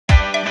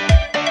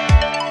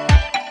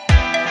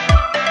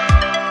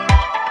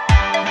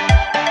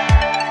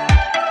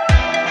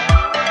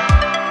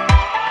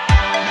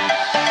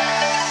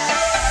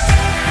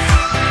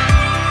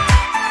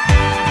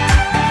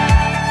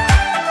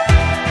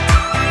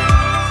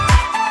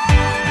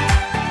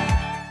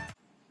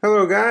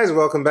guys,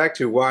 welcome back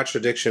to Watch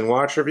Addiction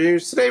Watch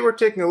Reviews. Today we're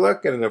taking a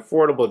look at an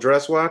affordable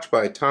dress watch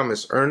by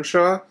Thomas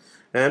Earnshaw.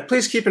 And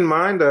please keep in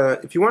mind,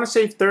 if you want to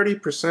save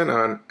 30%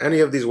 on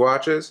any of these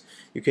watches,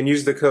 you can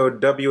use the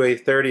code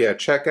WA30 at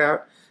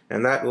checkout,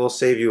 and that will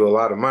save you a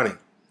lot of money.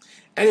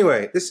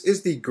 Anyway, this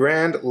is the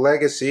Grand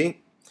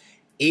Legacy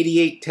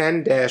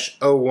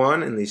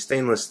 8810-01 in the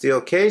stainless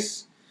steel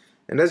case.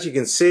 And as you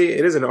can see,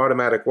 it is an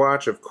automatic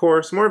watch, of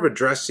course, more of a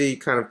dressy,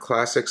 kind of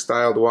classic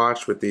styled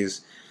watch with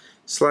these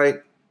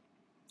slight,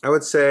 I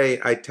would say,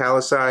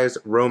 italicized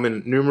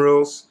Roman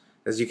numerals,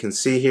 as you can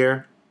see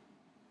here.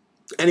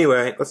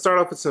 Anyway, let's start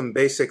off with some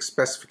basic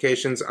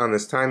specifications on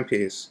this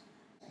timepiece.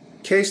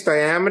 Case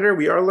diameter,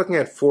 we are looking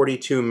at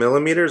 42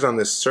 millimeters on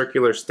this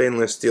circular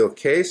stainless steel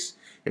case.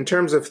 In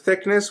terms of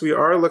thickness, we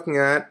are looking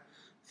at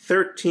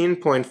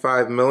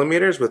 13.5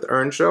 millimeters with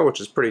Earnshaw, which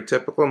is pretty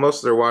typical. Most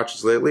of their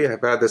watches lately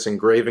have had this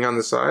engraving on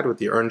the side with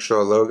the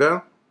Earnshaw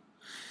logo.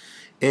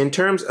 In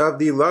terms of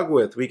the lug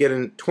width, we get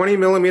a 20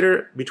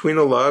 millimeter between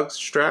the lugs.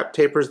 Strap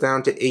tapers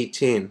down to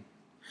 18.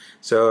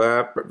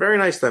 So very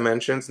nice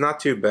dimensions, not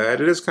too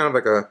bad. It is kind of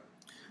like a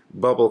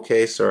bubble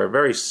case or a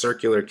very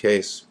circular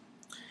case.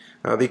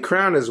 The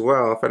crown as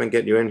well, if I didn't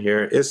get you in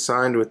here, is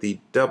signed with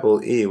the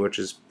double E, which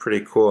is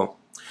pretty cool.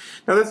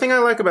 Now the thing I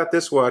like about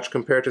this watch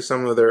compared to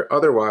some of their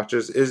other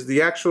watches is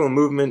the actual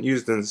movement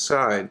used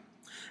inside.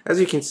 As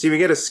you can see, we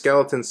get a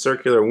skeleton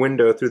circular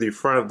window through the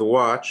front of the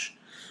watch,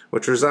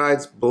 which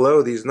resides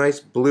below these nice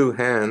blue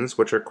hands,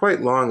 which are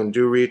quite long and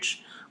do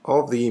reach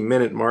all of the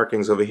minute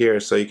markings over here,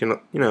 so you can,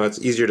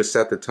 it's easier to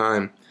set the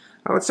time.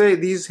 I would say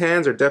these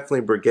hands are definitely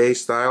Breguet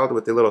styled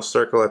with the little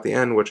circle at the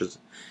end, which is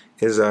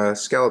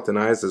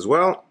skeletonized as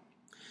well.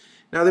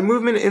 Now the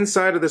movement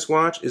inside of this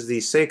watch is the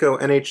Seiko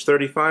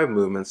NH35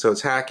 movement, so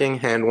it's hacking,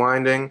 hand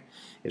winding.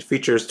 It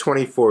features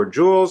 24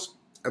 jewels,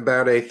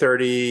 about a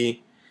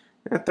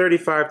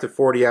 35 to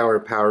 40 hour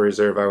power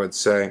reserve, I would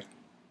say.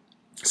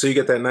 So you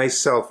get that nice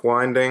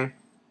self-winding.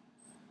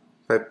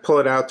 If I pull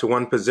it out to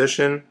one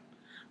position,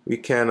 we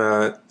can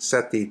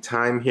set the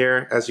time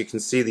here. As you can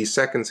see, the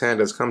seconds hand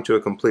has come to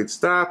a complete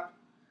stop.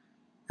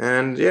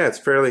 And yeah, it's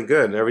fairly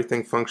good.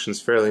 Everything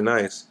functions fairly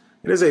nice.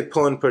 It is a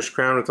pull and push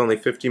crown with only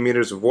 50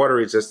 meters of water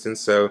resistance,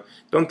 so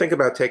don't think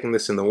about taking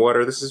this in the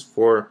water. This is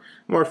for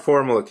more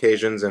formal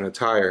occasions and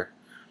attire.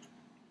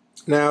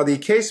 Now the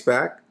case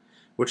back,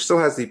 which still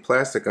has the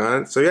plastic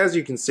on it. So as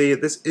you can see,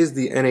 this is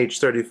the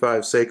NH35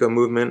 Seiko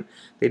movement.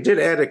 They did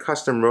add a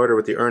custom rotor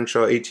with the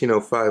Earnshaw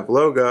 1805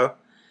 logo.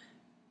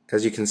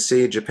 As you can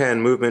see,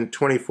 Japan movement,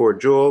 24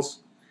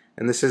 jewels.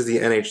 And this is the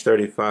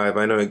NH35.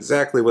 I know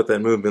exactly what that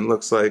movement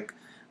looks like.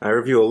 I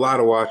review a lot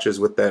of watches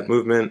with that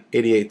movement,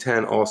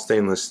 8810, all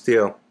stainless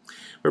steel.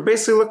 We're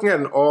basically looking at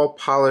an all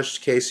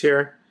polished case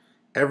here.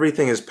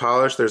 Everything is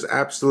polished. There's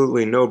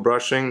absolutely no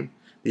brushing.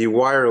 The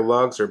wire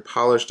lugs are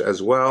polished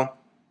as well.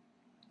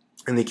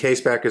 And the case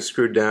back is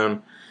screwed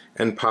down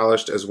and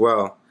polished as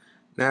well.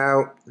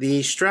 Now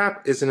the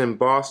strap is an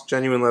embossed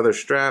genuine leather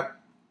strap,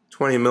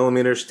 20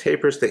 millimeters,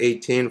 tapers to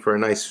 18 for a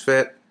nice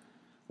fit.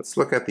 Let's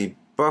look at the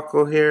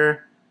buckle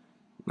here.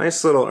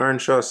 Nice little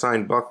Earnshaw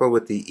signed buckle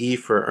with the E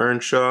for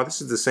Earnshaw.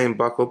 This is the same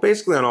buckle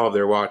basically on all of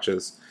their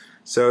watches,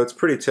 so it's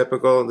pretty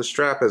typical. The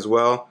strap as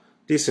well,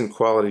 decent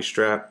quality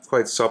strap,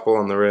 quite supple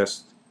on the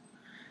wrist.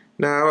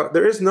 Now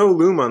there is no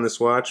lume on this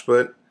watch,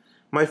 but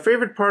my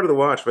favorite part of the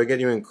watch, if I get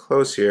you in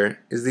close here,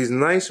 is these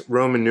nice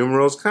Roman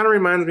numerals. Kind of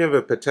reminds me of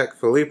a Patek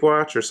Philippe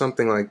watch or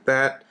something like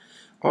that.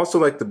 Also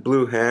like the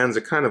blue hands,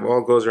 it kind of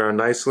all goes around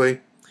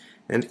nicely.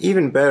 And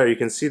even better, you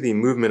can see the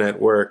movement at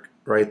work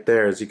right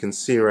there, as you can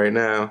see right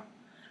now,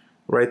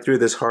 right through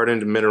this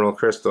hardened mineral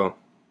crystal.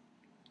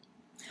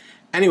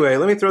 Anyway,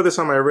 let me throw this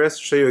on my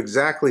wrist, show you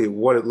exactly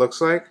what it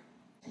looks like.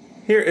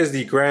 Here is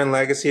the Grand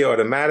Legacy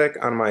automatic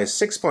on my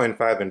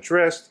 6.5-inch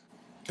wrist.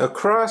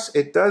 Across,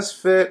 it does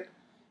fit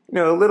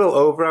a little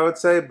over, I would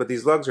say, but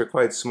these lugs are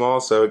quite small,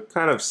 so it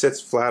kind of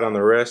sits flat on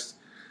the wrist.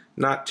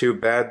 Not too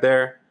bad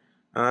there.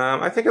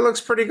 I think it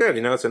looks pretty good.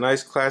 It's a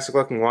nice classic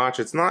looking watch.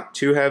 It's not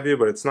too heavy,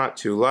 but it's not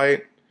too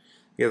light.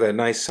 You have that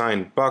nice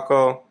signed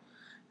buckle.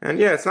 And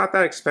yeah, it's not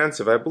that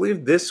expensive. I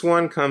believe this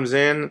one comes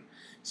in,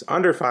 it's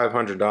under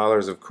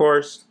 $500, of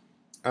course.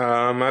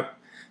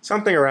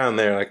 Something around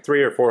there, like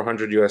 $300 or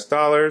 $400 US,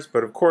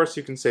 but of course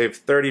you can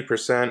save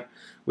 30%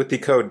 with the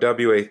code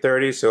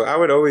WA30, so I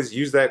would always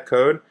use that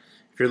code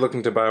if you're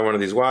looking to buy one of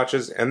these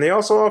watches. And they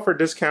also offer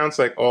discounts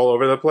like all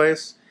over the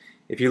place.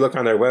 If you look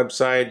on their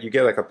website, you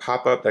get like a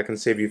pop-up that can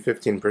save you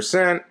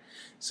 15%.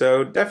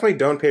 So definitely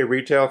don't pay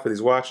retail for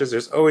these watches.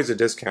 There's always a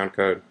discount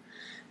code.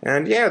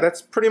 And yeah,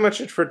 that's pretty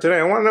much it for today.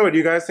 I want to know what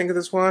you guys think of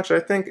this watch.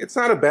 I think it's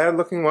not a bad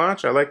looking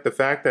watch. I like the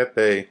fact that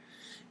they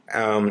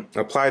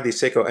applied the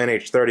Seiko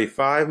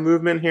NH35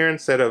 movement here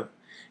instead of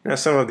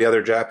some of the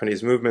other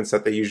Japanese movements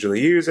that they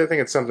usually use. I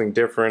think it's something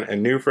different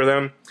and new for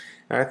them.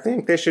 I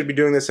think they should be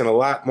doing this in a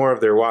lot more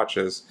of their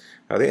watches.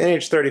 The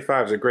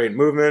NH35 is a great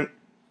movement.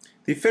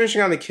 The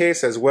finishing on the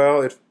case as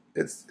well, it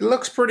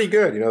looks pretty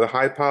good. The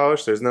high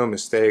polish, there's no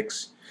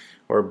mistakes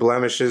or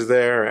blemishes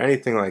there or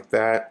anything like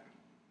that.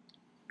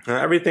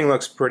 Everything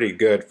looks pretty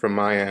good from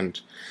my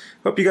end.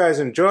 Hope you guys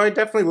enjoyed.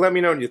 Definitely let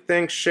me know what you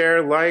think.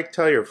 Share, like,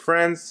 tell your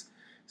friends.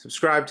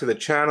 Subscribe to the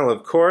channel,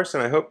 of course,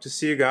 and I hope to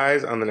see you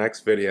guys on the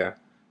next video.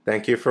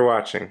 Thank you for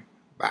watching.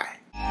 Bye.